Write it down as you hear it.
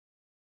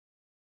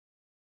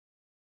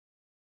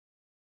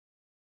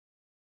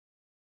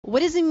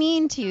What does it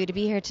mean to you to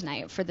be here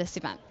tonight for this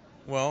event?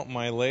 Well,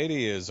 my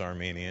lady is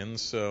Armenian,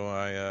 so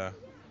I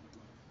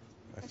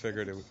That's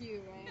figured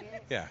cute,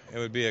 right? yeah, it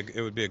would be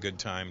a good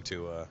time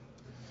to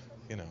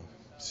you know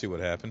see what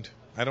happened.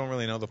 I don't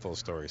really know the full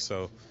story,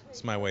 so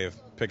it's my way of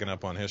picking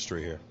up on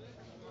history here.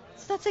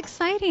 So that's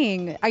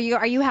exciting. Are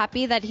you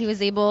happy that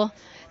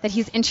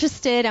he's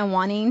interested and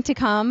wanting to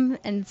come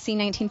and see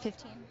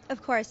 1915?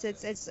 Of course,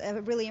 it's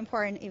a really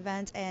important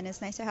event, and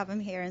it's nice to have him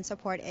here and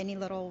support. Any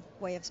little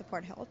way of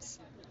support helps.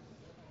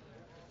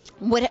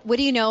 What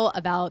do you know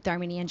about the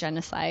Armenian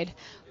genocide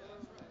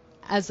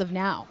as of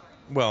now?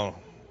 Well,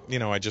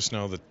 I just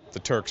know that the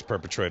Turks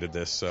perpetrated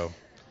this, so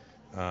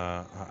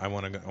I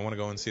want to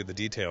go and see the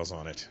details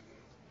on it.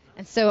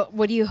 And so,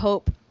 what do you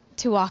hope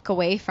to walk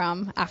away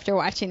from after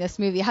watching this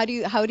movie? How do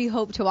you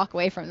hope to walk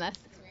away from this?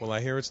 Well,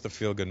 I hear it's the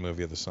feel-good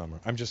movie of the summer.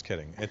 I'm just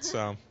kidding. It's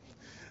I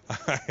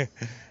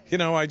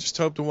just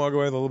hope to walk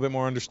away with a little bit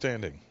more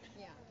understanding.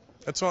 Yeah.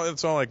 That's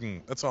all I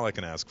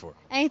can ask for.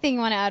 Anything you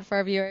want to add for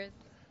our viewers?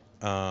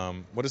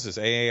 What is this?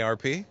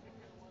 AARP?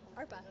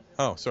 Arpa.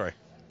 Oh, sorry.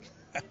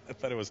 I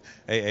thought it was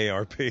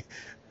AARP.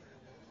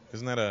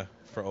 Isn't that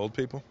for old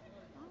people?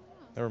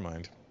 Never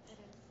mind.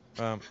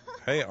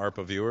 Hey,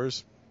 ARPA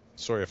viewers.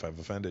 Sorry if I've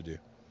offended you.